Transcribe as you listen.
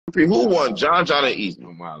Who won? John and Eazy.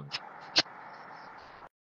 I'm wild.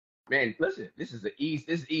 Man, listen, this is easy.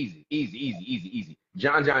 This is easy.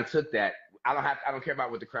 John took that. I don't care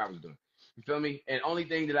about what the crowd was doing. You feel me? And only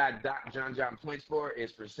thing that I dock John points for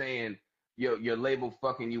is for saying your label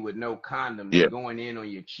fucking you with no condom and going in on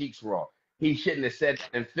your cheeks raw. He shouldn't have said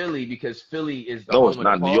that in Philly because Philly is the home of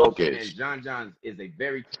the New York pause, is. and John is a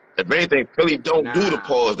very. If anything, Philly don't do the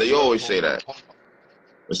pause. They always say that.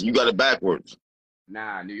 You got it backwards.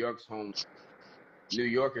 Nah, New York's home. New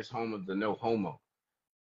York is home of the no homo.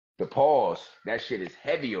 The pause, that shit is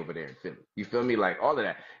heavy over there in Philly. You feel me? Like all of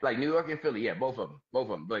that. Like New York and Philly, yeah, both of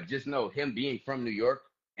them. But just know him being from New York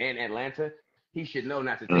and Atlanta, he should know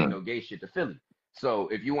not to take no gay shit to Philly. So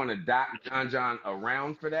if you want to dock John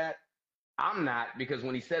around for that, I'm not, because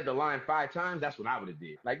when he said the line 5 times, that's what I would have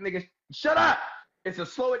did. Like, nigga, shut up. It's a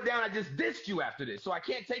slow it down. I just dissed you after this. So I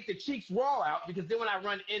can't take the cheeks raw out because then when I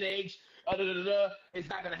run NH, it's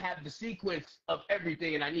not going to have the sequence of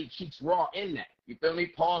everything, and I need cheeks raw in that. You feel me?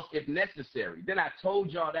 Pause if necessary. Then I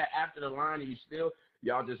told y'all that after the line, and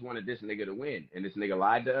y'all just wanted this nigga to win, and this nigga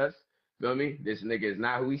lied to us. Feel me? This nigga is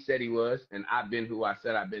not who he said he was, and I've been who I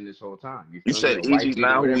said I've been this whole time. You said Eazy's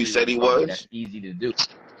not who he said he was? That's easy to do.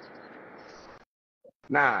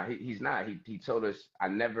 Nah, he's not. He told us, I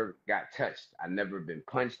never got touched. I never been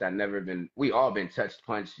punched. We all been touched,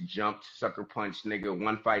 punched, jumped, sucker punched, nigga,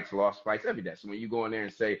 won fights, lost fights, every day. So when you go in there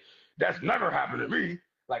and say, that's never happened to me,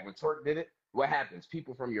 like when Twerk did it, what happens?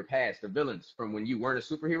 People from your past, the villains from when you weren't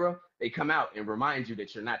a superhero, they come out and remind you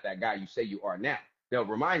that you're not that guy you say you are now. They'll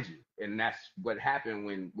remind you. And that's what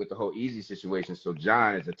happened with the whole Eazy situation. So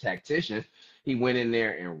John, as a tactician, he went in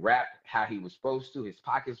there and rapped how he was supposed to. His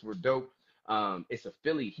pockets were dope. It's a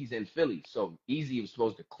Philly. He's in Philly. So Eazy was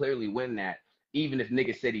supposed to clearly win that. Even if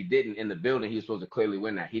niggas said he didn't in the building, he was supposed to clearly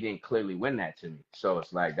win that. He didn't clearly win that to me. So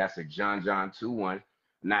it's like, that's a John 2-1.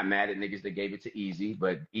 Not mad at niggas that gave it to Eazy,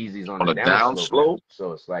 but Eazy's on the down slope.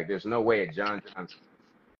 So it's like, there's no way at John.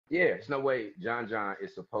 Yeah, there's no way John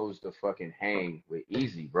is supposed to fucking hang with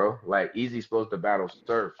Eazy, bro. Like, Eazy's supposed to battle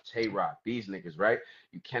Surf, Tay-Rock, these niggas, right?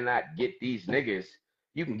 You cannot get these niggas.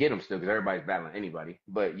 You can get them still because everybody's battling anybody,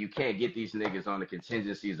 but you can't get these niggas on the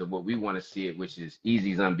contingencies of what we want to see it, which is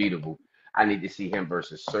Eazy's unbeatable. I need to see him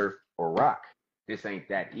versus Surf or Rock. This ain't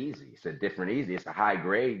that easy. It's a different Eazy. It's a high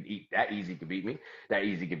grade. That Eazy could beat me. That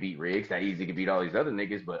Eazy could beat Riggs. That Eazy could beat all these other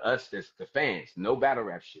niggas. But us, that's the fans. No battle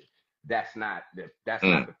rap shit. That's not the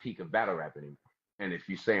peak of battle rap anymore. And if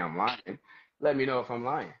you say I'm lying, let me know if I'm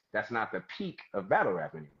lying. That's not the peak of battle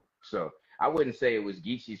rap anymore. So I wouldn't say it was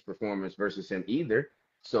Geechee's performance versus him either.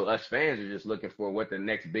 So us fans are just looking for what the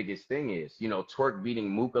next biggest thing is. You know, Twerk beating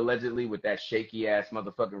Mook allegedly with that shaky ass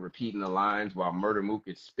motherfucking repeating the lines while Murder Mook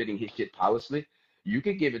is spitting his shit polished. You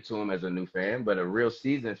could give it to him as a new fan, but a real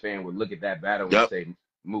seasoned fan would look at that battle and say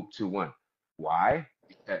Mook 2-1. Why?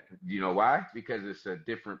 You know why? Because it's a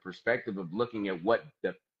different perspective of looking at what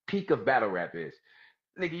the peak of battle rap is.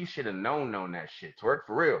 Nigga, you should have known that shit. Twerk,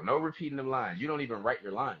 for real. No repeating them lines. You don't even write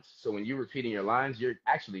your lines. So when you're repeating your lines, you're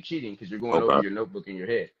actually cheating because you're going over your notebook in your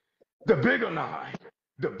head. The bigger 9.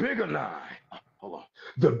 The bigger 9. Hold on.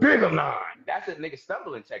 The bigger 9. That's a nigga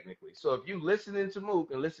stumbling technically. So if you listening to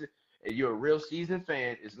Mook and you're a real seasoned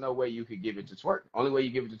fan, there's no way you could give it to Twerk. Only way you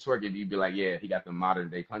give it to Twerk if you be like, yeah, he got the modern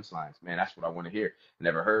day punchlines. Man, that's what I want to hear.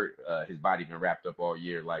 Never heard his body been wrapped up all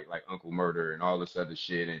year like Uncle Murder and all this other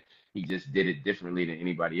shit, and he just did it differently than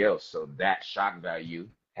anybody else. So that shock value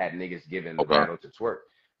had niggas giving the battle to Twerk.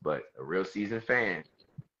 But a real seasoned fan,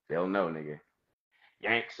 they'll know, nigga.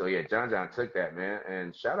 Yank. So yeah, John took that, man.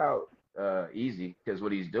 And shout out Eazy, because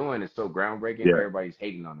what he's doing is so groundbreaking. Yeah. Everybody's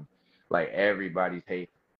hating on him. Like, everybody's hating.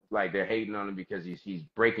 Like, they're hating on him because he's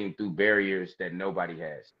breaking through barriers that nobody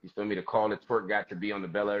has. You feel me? The call that Twerk got to be on the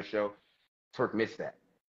Bel Air show, Twerk missed that.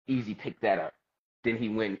 Eazy picked that up. Then he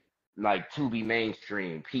went like Tubi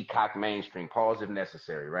mainstream, Peacock mainstream, pause if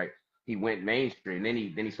necessary, right? He went mainstream. Then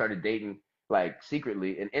he started dating, like,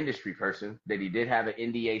 secretly an industry person that he did have an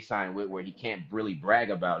NDA signed with, where he can't really brag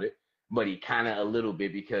about it, but he kind of a little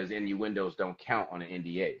bit, because innuendos don't count on an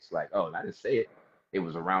NDA. It's like, oh, I didn't say it. It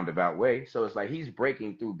was a roundabout way. So it's like he's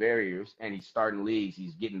breaking through barriers and he's starting leagues.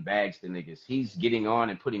 He's getting bags to niggas. He's getting on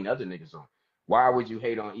and putting other niggas on. Why would you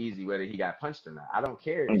hate on Eazy whether he got punched or not? I don't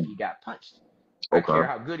care if he got punched. I care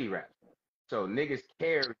how good he raps. So niggas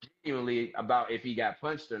care genuinely about if he got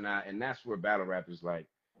punched or not. And that's where battle rap is like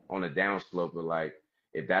on a downslope. But like,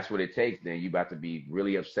 if that's what it takes, then you about to be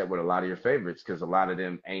really upset with a lot of your favorites, because a lot of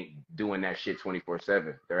them ain't doing that shit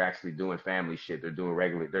 24/7. They're actually doing family shit. They're doing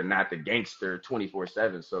regular. They're not the gangster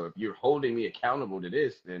 24/7. So if you're holding me accountable to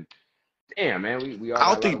this, then damn, man, we all I got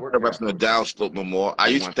don't a lot of think work battle cut rap's out in the for us, man. downslope no more. I They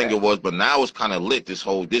used to want think that. it was, but now it's kind of lit. This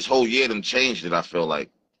whole year done changed it. I feel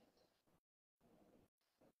like.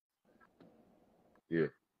 Yeah.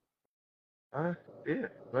 Yeah.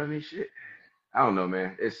 But I mean, shit. I don't know,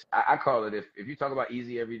 man. I call it if you talk about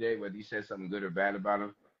Eazy every day, whether you said something good or bad about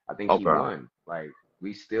him, I think he Okay. won. Like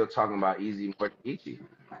we still talking about Eazy more than Geechee.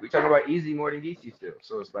 We talking about Eazy more than Geechee still.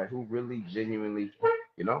 So it's like who really genuinely,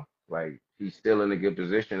 like he's still in a good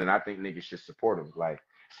position, and I think niggas should support him. Like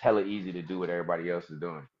it's hella easy to do what everybody else is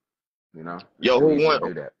doing. It's Yo, too who easy to won?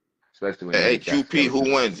 do that, especially when Hey, niggas got QP, who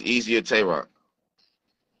skeletons. wins? Easy or Tay-Rock?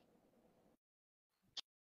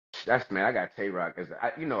 That's man. I got Tay Rock as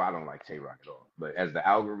I don't like Tay Rock at all, but as the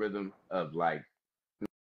algorithm of like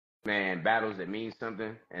man, battles that mean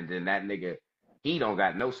something, and then that nigga, he don't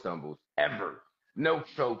got no stumbles ever, no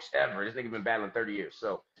chokes ever. This nigga been battling 30 years.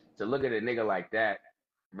 So to look at a nigga like that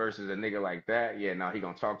versus a nigga like that, yeah, no, he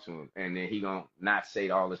gonna talk to him, and then he gonna not say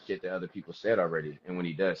all the shit that other people said already. And when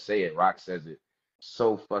he does say it, Rock says it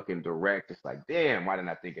so fucking direct. It's like, damn, why didn't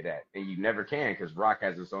I think of that? And you never can, because Rock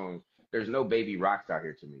has his own. There's no baby Rocks out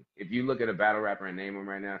here to me. If you look at a battle rapper and name him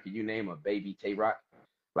right now, can you name a baby Tay Rock?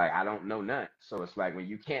 Like I don't know none. So it's like when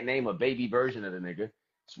you can't name a baby version of the nigga,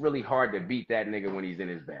 it's really hard to beat that nigga when he's in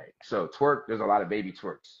his bag. So Twerk, there's a lot of baby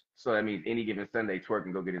Twerks. So that means any given Sunday, Twerk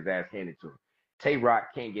can go get his ass handed to him. Tay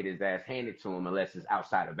Rock can't get his ass handed to him unless it's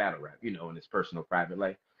outside of battle rap, in his personal private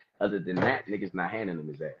life. Other than that, nigga's not handing him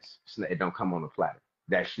his ass. It don't come on a platter.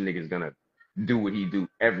 That nigga's gonna do what he do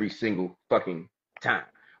every single fucking time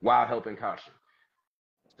while helping caution.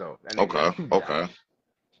 So that nigga got two jobs. Okay.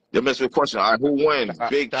 Let me ask you a question. All right, who wins?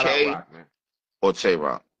 Big Shout out K Rock, man. or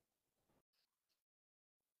Tay-Rock?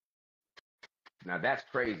 Now that's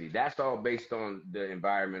crazy. That's all based on the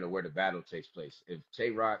environment of where the battle takes place. If Tay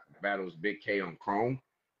Rock battles Big K on Chrome,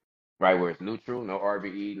 right, where it's neutral, no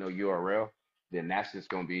RBE, no URL, then that's just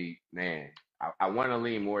gonna be, man. I want to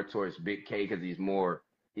lean more towards Big K because he's more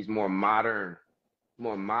modern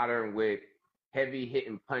with heavy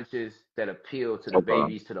hitting punches that appeal to the Okay.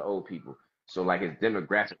 babies, to the old people. So like his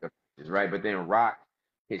demographic is right. But then Rock,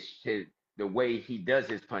 his the way he does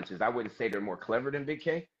his punches, I wouldn't say they're more clever than Big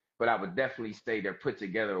K, but I would definitely say they're put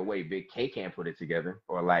together a way Big K can't put it together,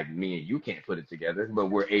 or like me and you can't put it together, but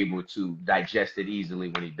we're able to digest it easily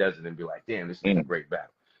when he does it and be like, damn, this is a Mm. great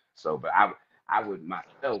battle. So, but I would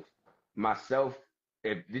myself.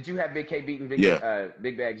 If did you have Big K beating Yeah.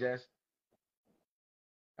 Big Bag Jazz?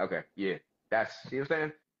 Okay, yeah, that's you know what I'm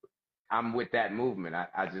saying. I'm with that movement.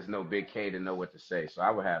 I just know Big K to know what to say, so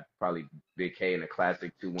I would have probably Big K in a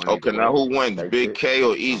classic 2-1 Okay, either now way who wins? type Big shit. K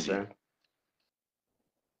or You know what Easy? I'm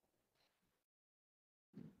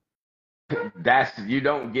saying? That's you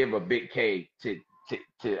don't give a Big K to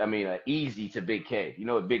I mean Easy to Big K. You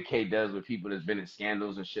know what Big K does with people that's been in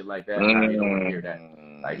scandals and shit like that? Nah, you don't want to hear that.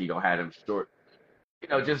 Like Mm. he gonna have them short.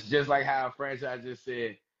 Just like how a franchise just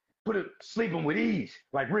said, put it sleeping with ease,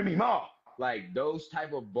 like Remy Ma. Like those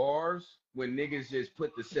type of bars when niggas just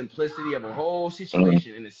put the simplicity of a whole Mm.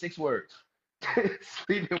 situation into 6 words.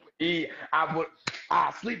 Sleeping with ease.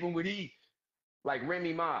 Sleeping with ease. Like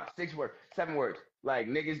Remy Ma, 6 words, 7 words. Like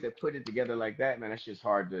niggas that put it together like that, man, that's just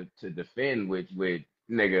hard to defend with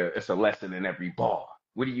nigga, it's a lesson in every bar.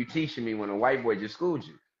 What are you teaching me when a white boy just schooled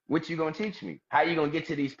you? What you gonna teach me? How you gonna get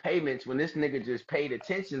to these payments when this nigga just paid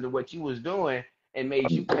attention to what you was doing and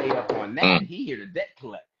made you pay up on that? Mm. He here to debt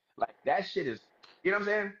collect. Like that shit is, you know what I'm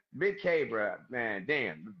saying? Big K, bro, man,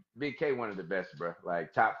 damn. Big K, one of the best, bro.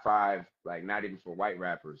 Like top 5, like not even for white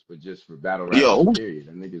rappers, but just for battle Yo, rappers, period.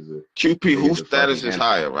 That QP, whose nigga's a fucking status is animal.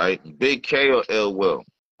 higher, right? Big K or Ill Will?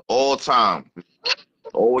 All time.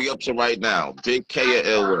 All the way up to right now. Big K or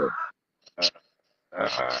Ill Will?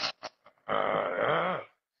 Uh, uh,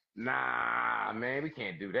 nah, man, we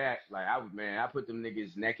can't do that. Like I put them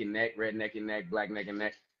niggas neck and neck, red neck and neck, black neck and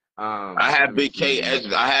neck. I had Let me Big K see,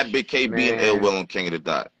 edging. I had Big K beating Ill man. Will on King of the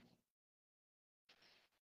Dot.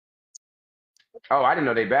 Oh, I didn't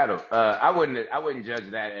know they battled. I wouldn't judge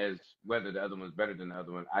that as whether the other one's better than the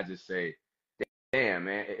other one. I just say, damn,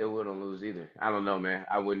 man, it wouldn't lose either. I don't know, man.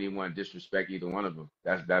 I wouldn't even want to disrespect either one of them.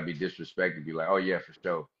 That'd be disrespect to be like, oh yeah, for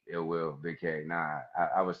sure, Ill Will, Big K. Nah,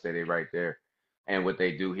 I would say they right there. And what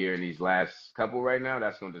they do here in these last couple right now,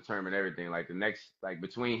 that's gonna determine everything. Like the next, like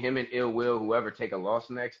between him and Ill Will, whoever take a loss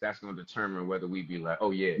next, that's gonna determine whether we be like,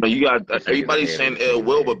 oh yeah, But you got this nigga's everybody ahead or saying this Ill nigga's Will,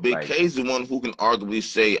 ahead. but Big Like K's the one who can arguably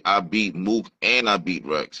say I beat Mook and I beat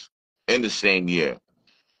Rex in the same year.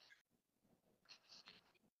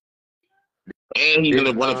 And he's in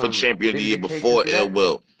the running for champion of the didn't year Big K just before do Ill that?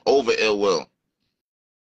 Will. Over Ill Will.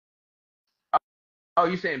 Oh,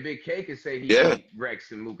 you saying Big K could say he Yeah, beat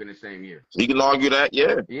Rex and Mook in the same year? you can argue that.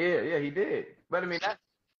 Yeah, Yeah, he did. But I mean,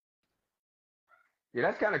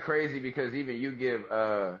 that's kind of crazy because even you give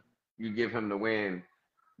him the win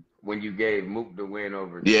when you gave Mook the win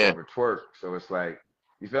yeah, over Twerk. So it's like,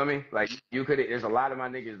 you feel me? Like you could. There's a lot of my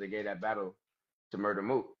niggas that gave that battle to Murder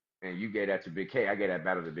Mook, and you gave that to Big K. I gave that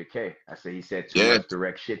battle to Big K. I said he said too yeah. much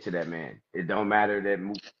direct shit to that man. It don't matter that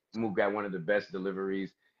Mook got one of the best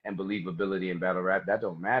deliveries and believability in battle rap. That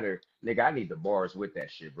don't matter, nigga. I need the bars with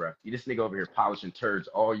that shit, bro. You this nigga over here polishing turds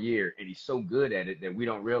all year, and he's so good at it that we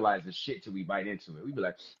don't realize the shit till we bite into it. We be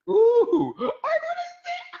like, ooh, I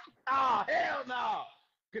oh, hell no.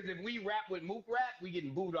 Because if we rap with Mook rap, we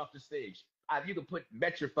getting booed off the stage. You can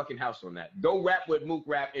bet your fucking house on that. Go rap with Mook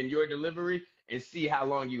rap in your delivery and see how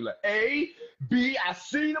long you like. A, B, I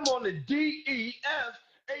seen him on the D, E, F,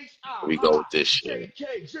 H, Here I, we go I, with this shit. J,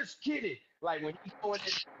 K, just kidding. Like when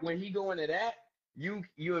he go into that, you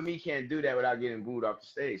and me can't do that without getting booed off the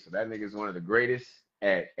stage. So that nigga is one of the greatest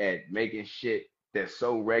at making shit that's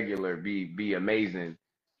so regular be amazing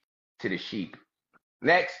to the sheep.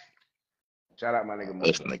 Next. Shout out my nigga Mook.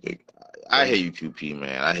 Listen, nigga, I Great. hate you, QP,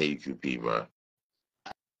 man. I hate you, QP, bro.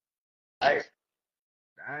 All right.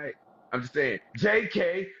 All right. I'm just saying.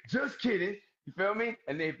 JK, just kidding. You feel me?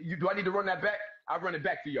 And then do I need to run that back? I run it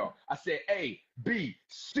back for y'all. I said A, B,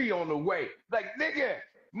 C on the way. Like, nigga,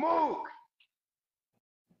 Mook.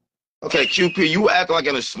 Okay, QP, you act like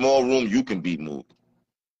in a small room you can beat Mook.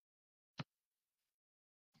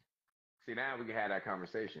 See, now we can have that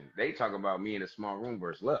conversation. They talk about me in a small room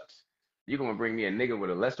versus Lux. You gonna bring me a nigga with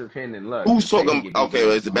a lesser pen than Lux Who's and say he talking? can beat Okay, me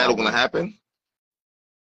in a is the battle small gonna room? happen?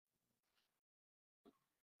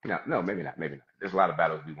 No, maybe not. Maybe not. There's a lot of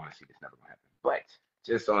battles we want to see that's never gonna happen. But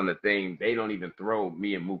just on the thing, they don't even throw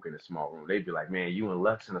me and Mook in a small room. They'd be like, man, you and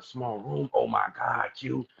Lux in a small room. Oh my God,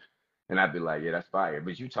 you. And I'd be like, yeah, that's fire.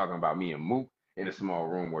 But you talking about me and Mook in a small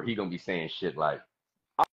room where he gonna be saying shit like,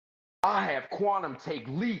 I have quantum take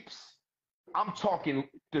leaps. I'm talking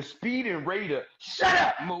the speed and rate of shut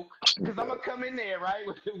up, Mook. Cause I'm gonna come in there, right,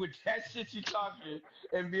 with that shit you talking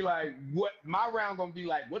and be like, what my round gonna be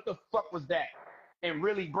like, what the fuck was that? And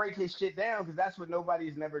really break his shit down because that's what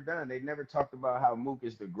nobody's never done. They've never talked about how Mook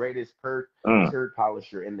is the greatest Mm. turd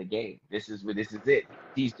polisher in the game. This is it.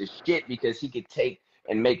 He's the shit because he could take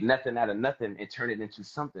and make nothing out of nothing and turn it into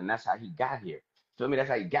something. That's how he got here. Feel me? That's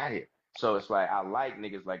how he got here. So it's like I like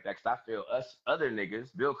niggas like that because I feel us other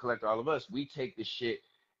niggas, bill collector, all of us, we take the shit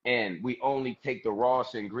and we only take the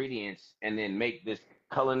rawest ingredients and then make this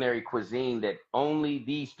culinary cuisine that only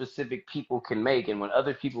these specific people can make. And when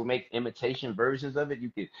other people make imitation versions of it, you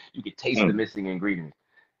could taste the Mm. missing ingredients.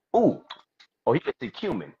 Ooh, oh, he gets the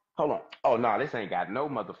cumin. Hold on. Oh no, this ain't got no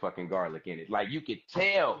motherfucking garlic in it. Like you could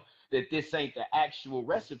tell that this ain't the actual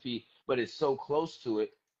recipe, but it's so close to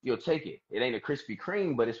it, you'll take it. It ain't a Krispy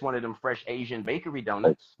Kreme, but it's one of them fresh Asian bakery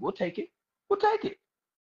donuts. We'll take it. We'll take it.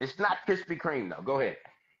 It's not Krispy Kreme though. Go ahead.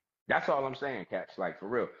 That's all I'm saying, Caps. Like for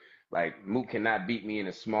real. Like Mook cannot beat me in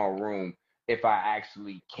a small room if I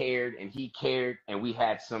actually cared and he cared and we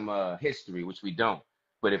had some history, which we don't.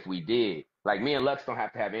 But if we did, like me and Lux don't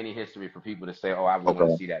have to have any history for people to say, oh, I would want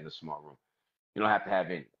to Okay. see that in a small room. You don't have to have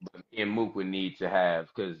any. But me and Mook would need to have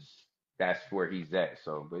because that's where he's at.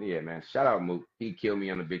 So, but yeah, man, shout out Mook. He killed me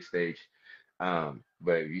on the big stage.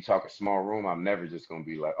 But if you talk a small room, I'm never just gonna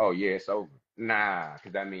be like, oh yeah, it's over. Nah,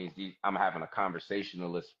 because that means I'm having a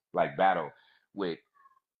conversationalist like battle with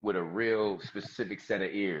a real specific set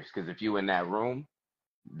of ears. Because if you in that room,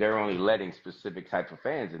 they're only letting specific type of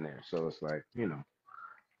fans in there. So it's like,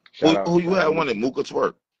 Who you shout had out one Mook. at Mook or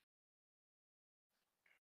Twerk?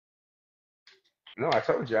 No, I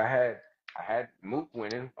told you I had Mook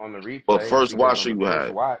winning on the But replay first because on watcher the you first had.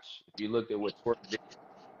 watch, if you looked at what Twerk did,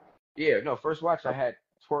 yeah, no, first watch I had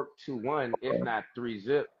Twerk 2-1, if Okay. not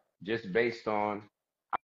 3-zip, just based on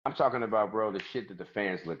I'm talking about, bro, the shit that the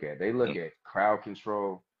fans look at. They look at crowd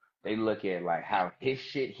control. They look at like how his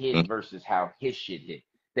shit hit Mm. versus how his shit hit.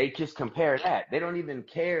 They just compare that. They don't even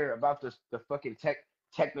care about the fucking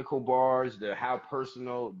technical bars, the how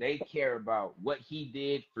personal. They care about what he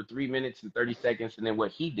did for 3 minutes and 30 seconds, and then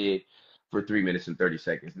what he did for 3 minutes and 30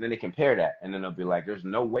 seconds. And then they compare that, and then they'll be like, "There's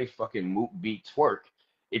no way fucking Mook beat Twerk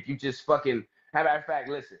if you just fucking." As a matter of fact,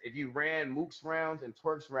 listen, if you ran Mook's rounds and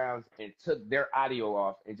Twerk's rounds and took their audio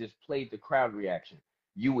off and just played the crowd reaction,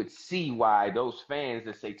 you would see why those fans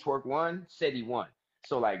that say Twerk won said he won.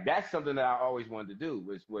 So like that's something that I always wanted to do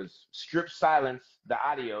was strip silence the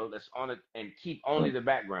audio that's on it and keep only Mm. the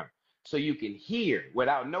background. So you can hear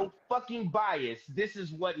without no fucking bias, this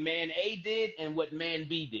is what man A did and what man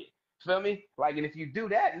B did. Feel me? Like, and if you do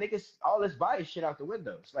that, niggas, all this bias shit out the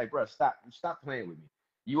window. It's like, bro, stop playing with me.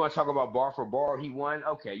 You want to talk about bar for bar? He won.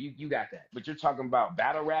 Okay, you got that. But you're talking about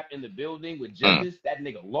battle rap in the building with judges. That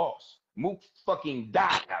nigga lost. Mook fucking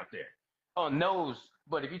died out there on those.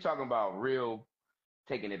 But if you're talking about real,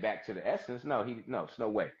 taking it back to the essence, no, it's no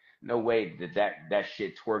way. No way that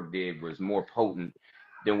shit Twerk did was more potent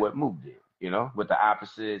than what Mook did. You know, with the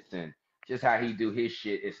opposites and just how he do his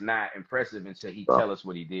shit. It's not impressive until he tell us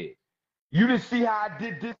what he did. You didn't see how I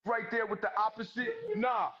did this right there with the opposite?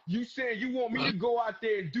 Nah, you saying you want me to go out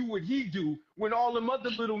there and do what he do when all them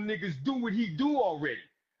other little niggas do what he do already.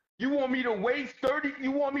 You want me to waste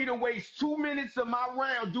 2 minutes of my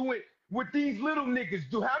round doing what these little niggas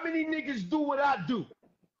do. How many niggas do what I do?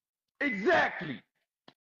 Exactly.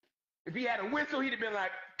 If he had a whistle, he'd have been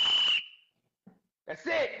like, that's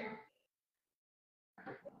it.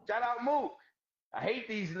 Shout out Mook. I hate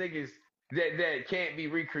these niggas that can't be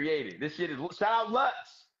recreated. This shit is, shout out Lux.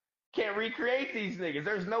 Can't recreate these niggas.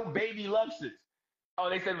 There's no baby Luxes. Oh,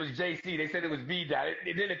 they said it was JC. They said it was B-Dot.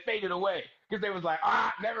 Then it faded away because they was like,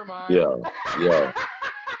 never mind. Yeah.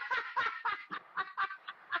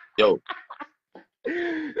 Yo,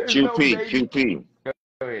 QP. Go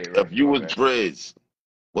ahead, If you was Briz,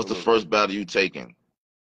 what's the first battle you taking?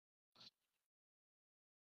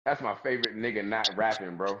 That's my favorite nigga not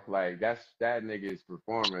rapping, bro. Like, that nigga's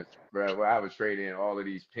performance, bro. Where I would trade in all of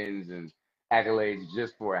these pins and accolades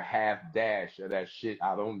just for a half dash of that shit.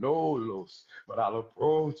 I don't know los, but I'll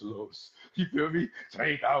approach los. You feel me?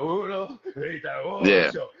 Yeah.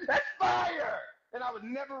 That's fire! And I would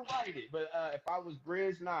never write it. But if I was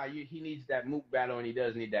Briz, he needs that Mook battle, and he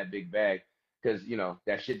does need that big bag. Because, you know,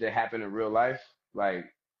 that shit that happened in real life, like,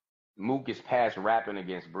 Mook is past rapping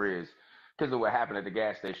against Briz because of what happened at the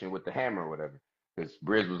gas station with the hammer or whatever. Because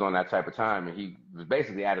Briz was on that type of time, and he was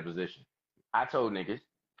basically out of position. I told niggas,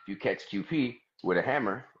 if you catch QP with a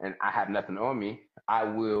hammer and I have nothing on me, I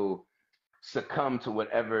will succumb to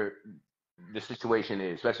whatever the situation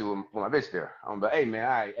is, especially with my bitch there. I'm like, hey, man, all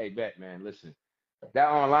right, hey, bet, man, listen. That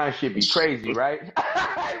online shit be crazy, right?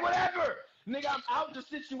 Hey, whatever. Nigga, I'm out the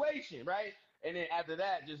situation, right? And then after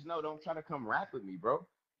that, just know, don't try to come rap with me, bro.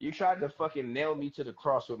 You tried to fucking nail me to the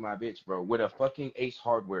cross with my bitch, bro, with a fucking Ace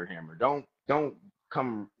Hardware hammer. Don't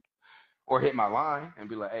come or hit my line and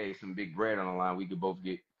be like, hey, some big bread on the line. We could both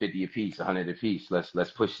get 50 apiece, 100 apiece.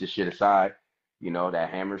 Let's push this shit aside. You know, that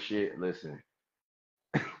hammer shit. Listen.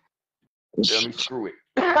 Feel me? Screw it.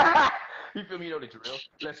 You feel me? You know the drill.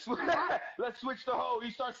 Let's switch the whole.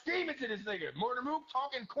 You start screaming to this nigga. Murder Mook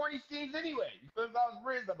talking corny schemes anyway. You feel me? I was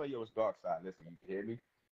Briz. I'm like, yo, it's dark side. Listen, you hear me?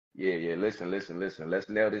 Yeah. Listen. Let's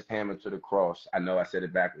nail this hammer to the cross. I know I said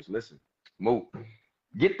it backwards. Listen, Mook.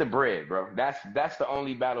 Get the bread, bro. That's the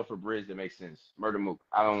only battle for Briz that makes sense. Murder Mook.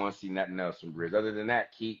 I don't want to see nothing else from Briz. Other than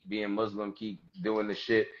that, keep being Muslim, keep doing the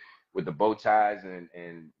shit with the bow ties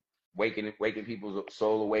and waking people's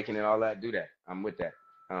soul awakening, all that. Do that. I'm with that.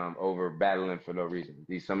 Over battling for no reason.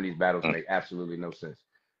 Some of these battles make absolutely no sense.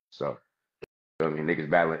 So, I mean, niggas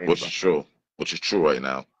battling anybody. Which is true right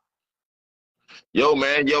now. Yo,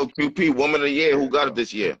 man, QP, Woman of the Year. Who got it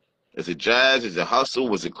this year? Is it Jazz? Is it Hustle?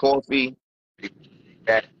 Was it Coffee?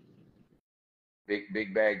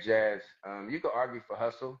 Big bag Jazz. You could argue for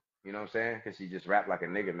Hustle, you know what I'm saying? Because she just rapped like a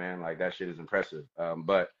nigga, man. Like, that shit is impressive.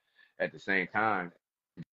 But at the same time,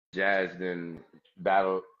 Jazz then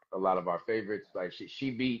battled a lot of our favorites. Like,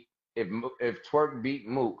 she beat, if Twerk beat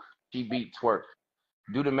Mook, she beat Twerk.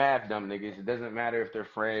 Do the math, dumb niggas. It doesn't matter if they're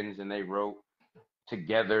friends and they wrote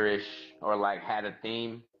together-ish or like had a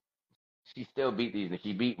theme. She still beat these.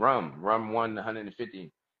 She beat Rum. Rum won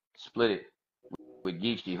 150. Split it with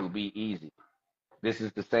Geechee, who beat Eazy. This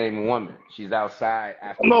is the same woman. She's outside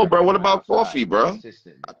after. No, bro. What about Coffee, bro?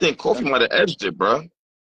 I think Coffee might have edged it, bro.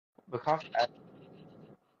 But Coffee,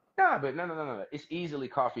 no. It's easily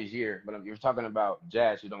Coffee's year. But you're talking about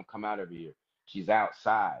Jazz, who don't come out every year. She's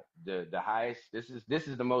outside. The highest. This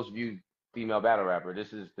is the most viewed female battle rapper.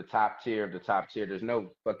 This is the top tier of the top tier. There's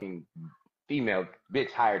no fucking female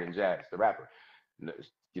bitch higher than Jazz, the rapper.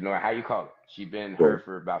 You know how you call it. She's been her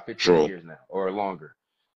for about 15 years now or longer.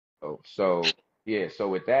 So yeah, so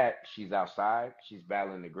with that, she's outside. She's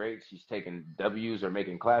battling the greats. She's taking W's or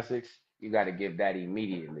making classics. You got to give that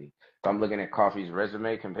immediately. So I'm looking at Coffee's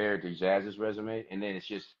resume compared to Jazz's resume, and then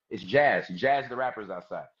it's Jazz. Jazz, the rapper's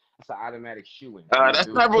outside. That's an automatic shoo-in. That's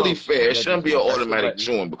not really fair. It shouldn't be an automatic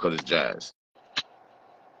shoo-in because it's Jazz.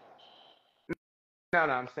 No,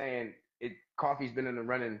 I'm saying Coffee's been in the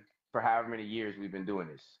running for however many years we've been doing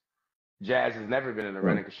this. Jazz has never been in the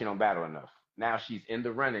running because she don't battle enough. Now she's in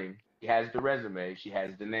the running. She has the resume. She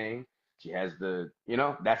has the name. She has the,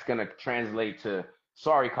 that's going to translate to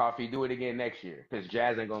Sorry, Coffee, do it again next year because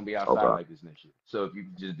Jazz ain't gonna be outside Okay. like this next year. So if you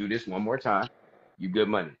just do this one more time, you good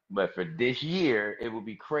money. But for this year, it would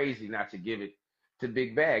be crazy not to give it to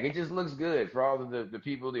Big Bag. It just looks good for all of the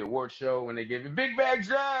people, the award show when they give it Big Bag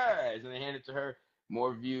Jazz and they hand it to her.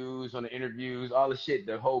 More views on the interviews, all the shit.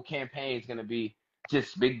 The whole campaign is gonna be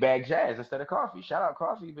just Big Bag Jazz instead of Coffee. Shout out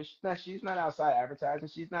Coffee, but she's not outside advertising.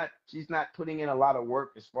 She's not putting in a lot of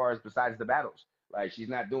work as far as besides the battles. Like she's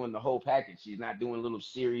not doing the whole package. She's not doing little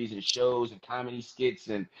series and shows and comedy skits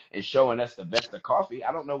and showing us the best of Coffee.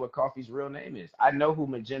 I don't know what Coffee's real name is. I know who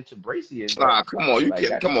Magenta Bracy is though. Nah, come on. You Like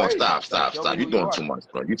can't. that's Come on. crazy. Stop. Like Stop. show me Stop. who You're you doing are. too much,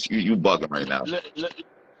 bro. You bugging right now.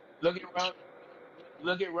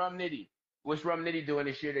 Look at Rum Nitty. What's Rum Nitty doing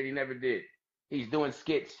this year that he never did? He's doing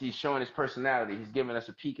skits. He's showing his personality. He's giving us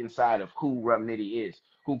a peek inside of who Rum Nitty is,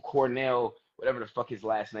 who Cornell, whatever the fuck his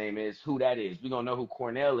last name is, who that is. We're going to know who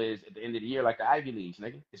Cornell is at the end of the year like the Ivy Leagues,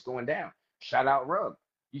 nigga. It's going down. Shout out Rum.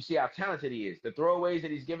 You see how talented he is. The throwaways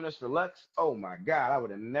that he's giving us for Lux, oh my God, I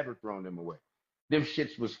would have never thrown them away. Them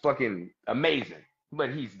shits was fucking amazing.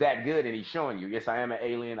 But he's that good and he's showing you, yes, I am an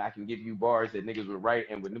alien. I can give you bars that niggas would write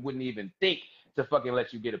and wouldn't even think to fucking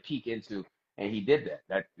let you get a peek into. And he did that.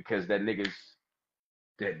 That because that nigga's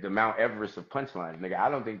the Mount Everest of punchlines, nigga. I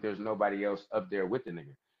don't think there's nobody else up there with the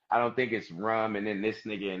nigga. I don't think it's Rum and then this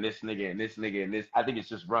nigga and this nigga and this nigga and this. I think it's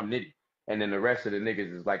just Rum Nitty. And then the rest of the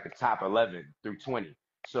niggas is like the top 11 through 20.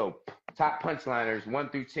 So top punchliners 1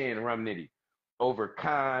 through 10, Rum Nitty. Over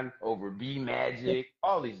Khan, over B Magic,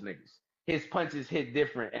 all these niggas. His punches hit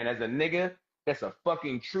different. And as a nigga that's a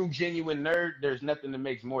fucking true, genuine nerd, there's nothing that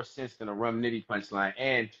makes more sense than a Rum Nitty punchline.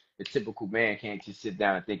 And the typical man can't just sit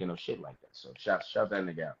down and think of no shit like that. So shout that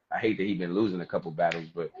nigga out. I hate that he been losing a couple battles,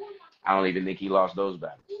 but I don't even think he lost those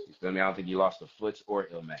battles. You feel me? I don't think he lost the Foots or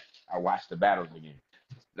Ilmac. I watched the battles again.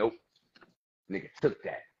 Nope. Nigga took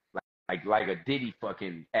that. Like a Diddy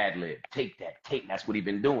fucking ad lib. Take that. Take. That's what he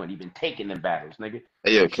been doing. He been taking them battles, nigga.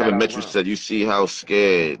 Hey, yo, So shout Killer out Mitchell Rum. said, you see how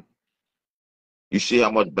scared. You see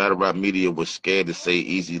how much battle rap media was scared to say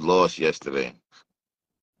Eazy lost yesterday.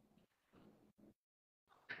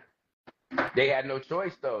 They had no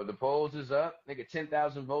choice though. The polls is up. Nigga,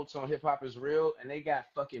 10,000 votes on Hip Hop is Real, and they got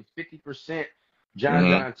fucking 50% John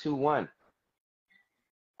Mm-hmm. 2-1.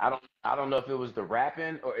 I don't know if it was the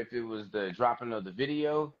rapping or if it was the dropping of the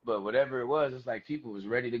video, but whatever it was, it's like people was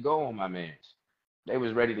ready to go on my mans. They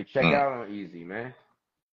was ready to check Mm. out on Eazy, man.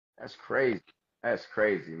 That's crazy. That's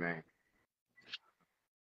crazy, man.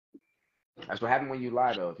 That's what happened when you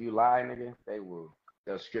lie though. If you lie, nigga,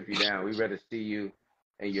 they'll strip you down. We rather see you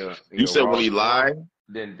in your You said when raw he form lied?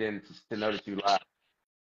 than to know that you lie.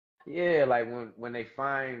 Yeah, like when they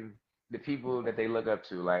find the people that they look up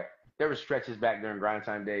to, like there were stretches back during grind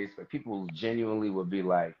time days, but people genuinely would be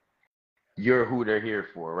like, you're who they're here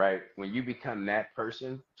for, right? When you become that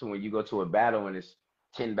person, so when you go to a battle and it's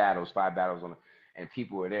 10 battles, 5 battles on it, and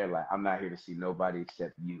people are there like, I'm not here to see nobody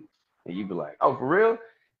except you. And you be like, oh, for real?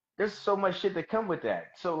 There's so much shit that come with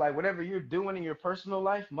that. So like whatever you're doing in your personal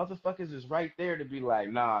life, motherfuckers is right there to be like,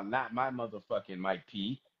 nah, not my motherfucking Mike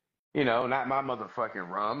P. Not my motherfucking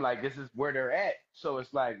Rum. Like this is where they're at. So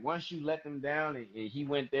it's like once you let them down and he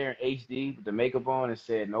went there in HD with the makeup on and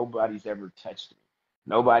said, nobody's ever touched me.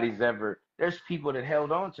 Nobody's ever there's people that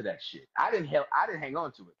held on to that shit. I didn't hang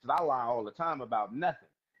on to it because I lie all the time about nothing.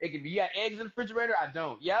 It could be, you got eggs in the refrigerator? I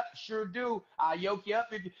don't. Yep, sure do. I'll yoke you up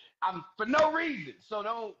if I'm for no reason. So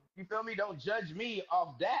don't, you feel me? Don't judge me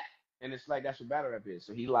off that. And it's like, that's what battle rap is.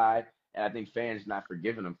 So he lied. And I think fans not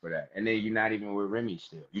forgiving him for that. And then you're not even with Remy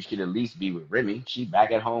still. You should at least be with Remy. She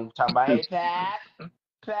back at home talking about, hey, Pat,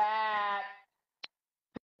 Pat.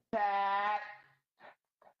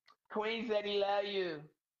 Queen said he love you.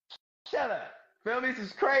 Shut up. Feel me? This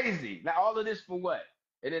is crazy. Now all of this for what?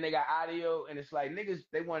 And then they got audio, and it's like niggas.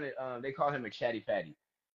 They wanted. They call him a chatty patty,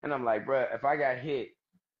 and I'm like, bruh, if I got hit,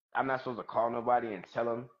 I'm not supposed to call nobody and tell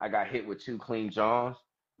them I got hit with 2 clean Johns.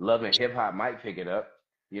 Love and Hip Hop might pick it up.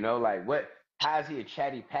 Like what? How is he a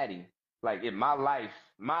chatty patty? Like in my life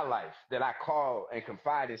that I call and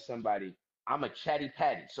confide in somebody, I'm a chatty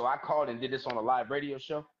patty. So I called and did this on a live radio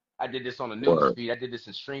show. I did this on a news Word. feed. I did this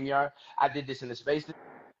in StreamYard. I did this in the space.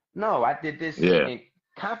 No, I did this Yeah. in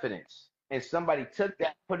confidence. And somebody took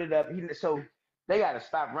that, put it up. So they got to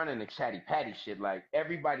stop running the chatty patty shit. Like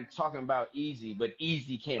everybody talking about Eazy, but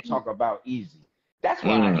Eazy can't talk about Eazy. That's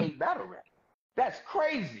why I Mm. hate battle rap. That's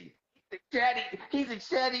crazy. He's a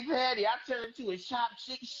chatty patty. I turned to a shop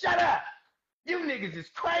chick. Shut up. You niggas is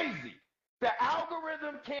crazy. The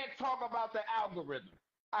algorithm can't talk about the algorithm.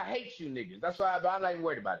 I hate you niggas. That's why I'm not even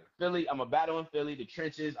worried about it. Philly, I'm a battle in Philly, the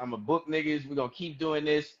trenches. I'm a book niggas. We're going to keep doing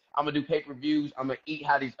this. I'm gonna do pay-per-views. I'm gonna eat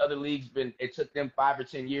how these other leagues been. It took them 5 or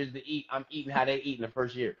 10 years to eat. I'm eating how they eat in the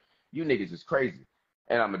first year. You niggas is crazy,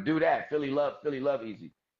 and I'm gonna do that. Philly love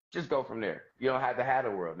Eazy. Just go from there. You don't have to have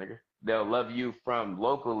the world, nigga. They'll love you from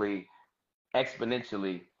locally,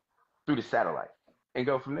 exponentially through the satellite, and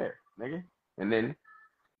go from there, nigga. And then,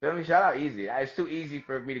 feel me? Shout out Eazy. It's too easy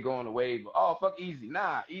for me to go on the wave. Oh, fuck Eazy.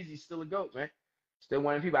 Nah, Eazy's still a GOAT, man. Still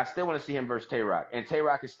one of the people. I still want to see him versus Tay-Rock. And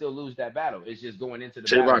Tay-Rock can still lose that battle. It's just going into the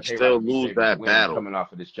battle. Tay-Rock Tay-Rock still would be lose favored to that win battle. coming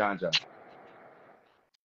off of this John.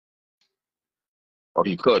 Oh,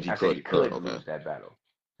 he could. I said he could Okay. lose that battle.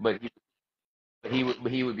 But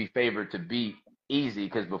he would be favored to beat Eazy,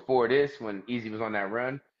 because before this, when Eazy was on that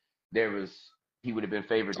run, he would have been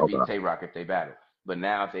favored to beat Tay-Rock if they battled. But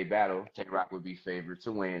now if they battle, Tay-Rock would be favored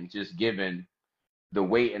to win, just given the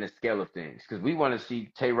weight and the scale of things. Because we want to see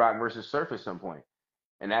Tay-Rock versus Surf at some point.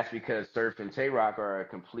 And that's because Surf and Tay-Rock are a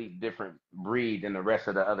complete different breed than the rest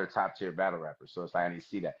of the other top tier battle rappers. So it's like, I need to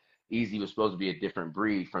see that. Eazy was supposed to be a different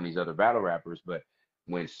breed from these other battle rappers, but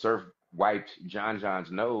when Surf wiped John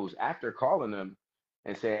John's nose after calling him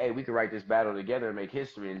and said, hey, we could write this battle together and make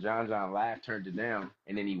history, and John John laughed, turned it down,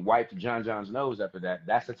 and then he wiped John John's nose after that.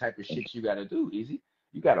 That's the type of shit you got to do, Eazy.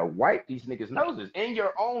 You got to wipe these niggas' noses in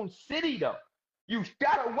your own city, though. You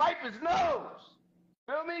got to wipe his nose.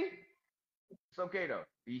 Feel me? It's okay, though.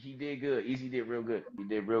 He did good. Eazy did real good. He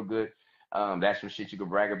did real good. That's some shit you can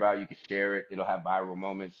brag about. You can share it. It'll have viral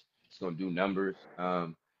moments. It's going to do numbers.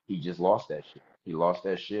 He just lost that shit. He lost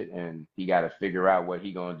that shit, and he got to figure out what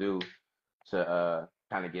he going to do to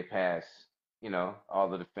kind of get past,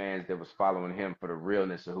 all of the fans that was following him for the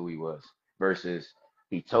realness of who he was, versus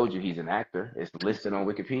he told you he's an actor. It's listed on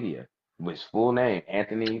Wikipedia with his full name,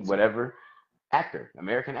 Anthony whatever, actor,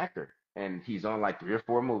 American actor. And he's on like 3 or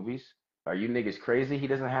 4 movies. Are you niggas crazy? He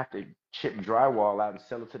doesn't have to chip drywall out and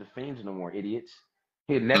sell it to the fiends no more, idiots.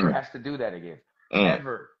 He never has to do that again.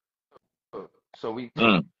 Ever. So you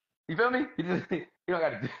feel me? He just, you don't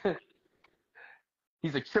got to.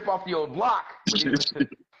 He's a chip off the old block.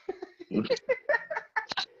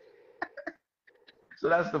 So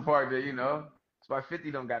that's the part that, it's why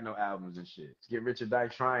 50 don't got no albums and shit. Get Rich or Die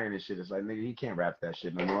Trying and shit. It's like, nigga, he can't rap that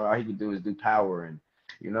shit no more. All he can do is do Power and,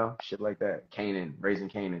 shit like that. Kanan, Raising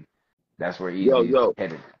Kanan. That's where Eazy's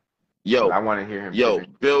headed. Yo, but I want to hear him. Yo,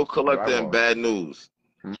 Bill Collector and Bad News.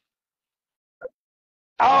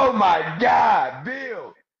 Oh my God,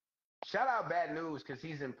 Bill! Shout out Bad News, because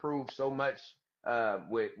he's improved so much.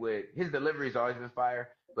 With his delivery's always been fire,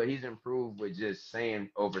 but he's improved with just saying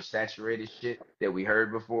oversaturated shit that we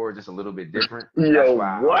heard before, just a little bit different. That's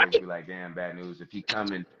why I always be like, damn, Bad News. If he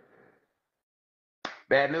coming,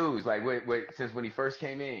 Bad News, like since when he first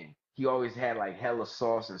came in, he always had like hella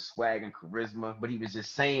sauce and swag and charisma, but he was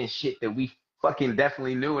just saying shit that we fucking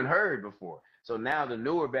definitely knew and heard before. So now the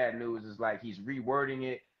newer Bad News is like he's rewording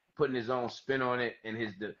it, putting his own spin on it, and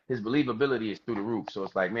his believability is through the roof. So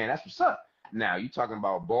it's like, man, that's what's up. Now you talking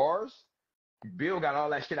about bars? Bill got all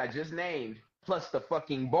that shit I just named plus the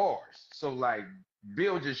fucking bars. So like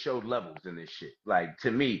Bill just showed levels in this shit. Like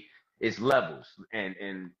to me, it's levels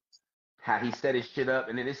and how he set his shit up.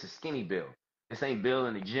 And then this is skinny Bill. This ain't Bill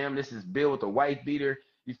in the gym. This is Bill with a white beater.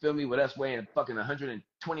 You feel me? With us weighing fucking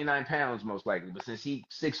 129 pounds most likely. But since he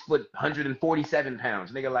 6 foot, 147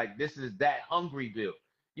 pounds, nigga, like this is that hungry Bill.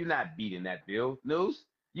 You're not beating that Bill. News?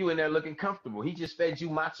 You in there looking comfortable. He just fed you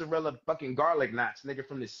mozzarella fucking garlic knots, nigga,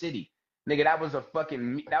 from the city. Nigga, that was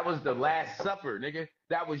the Last Supper, nigga.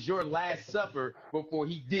 That was your Last Supper before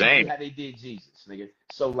he did you how they did Jesus, nigga.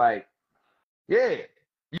 So like, yeah.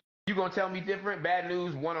 You gonna tell me different? Bad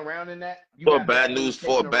News won around in that? You got Bad News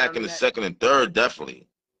fought back in the second and third, definitely.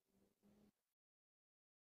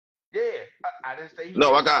 Yeah, I didn't say he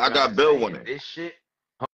No, I got Bill winning. This shit.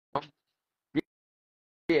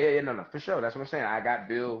 Yeah, no, for sure. That's what I'm saying. I got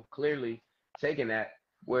Bill clearly taking that.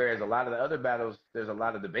 Whereas a lot of the other battles, there's a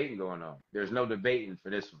lot of debating going on. There's no debating for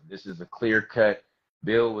this one. This is a clear cut.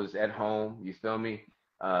 Bill was at home. You feel me?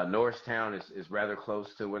 Norristown is rather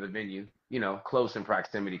close to where the venue, close in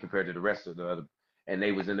proximity compared to the rest of the other. And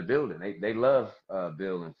they was in the building. They love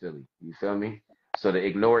Bill in Philly. You feel me? So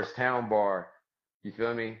the Norristown bar, you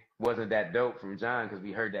feel me, wasn't that dope from John, because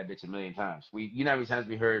we heard that bitch a million times. You know how many times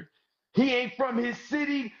we heard, he ain't from his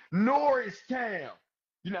city, Norristown.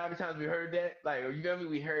 You know how many times we heard that? Like, you feel me?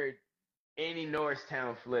 We heard any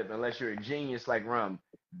Norristown flip, unless you're a genius like Rum,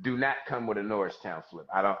 do not come with a Norristown flip.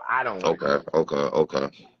 I don't want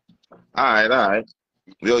Okay. All right.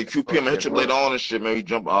 Yo, QP, I'm gonna hit you later on and shit, man. You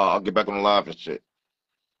jump, I'll get back on the live and shit.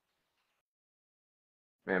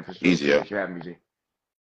 Man, for sure. Easier. Thanks for having me, G.